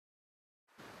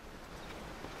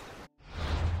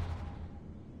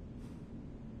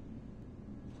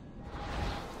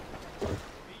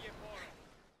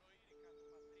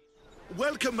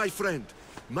Welcome, my friend.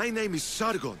 My name is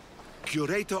Sargon,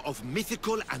 Curator of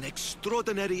Mythical and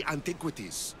Extraordinary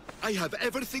Antiquities. I have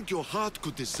everything your heart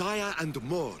could desire and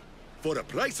more. For a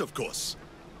price, of course.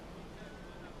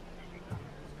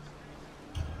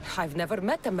 I've never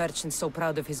met a merchant so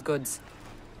proud of his goods.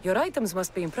 Your items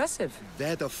must be impressive.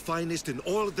 They're the finest in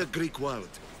all the Greek world.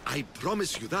 I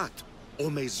promise you that.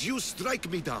 Or may Zeus strike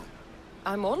me down.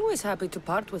 I'm always happy to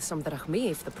part with some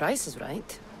drachmi if the price is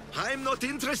right. I'm not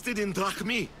interested in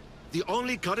drachmi. The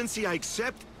only currency I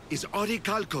accept is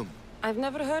orichalcum. I've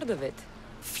never heard of it.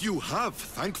 Few have,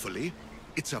 thankfully.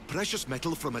 It's a precious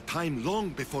metal from a time long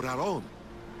before our own.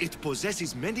 It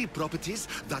possesses many properties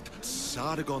that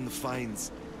Sargon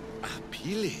finds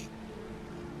appealing.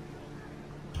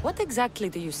 What exactly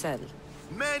do you sell?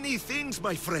 Many things,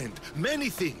 my friend, many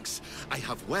things. I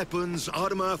have weapons,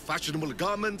 armor, fashionable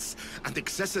garments, and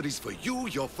accessories for you,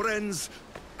 your friends,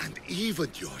 and even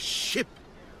your ship.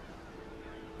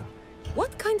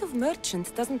 What kind of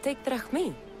merchant doesn't take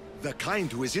drachmi? The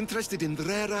kind who is interested in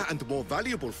rarer and more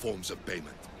valuable forms of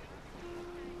payment.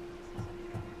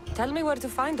 Tell me where to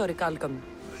find orichalcum.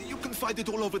 You can find it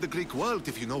all over the Greek world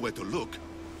if you know where to look.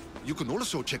 You can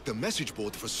also check the message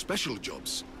board for special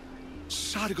jobs.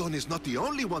 Sargon is not the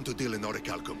only one to deal in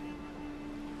orichalcum.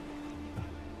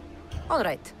 All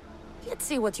right. Let's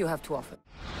see what you have to offer.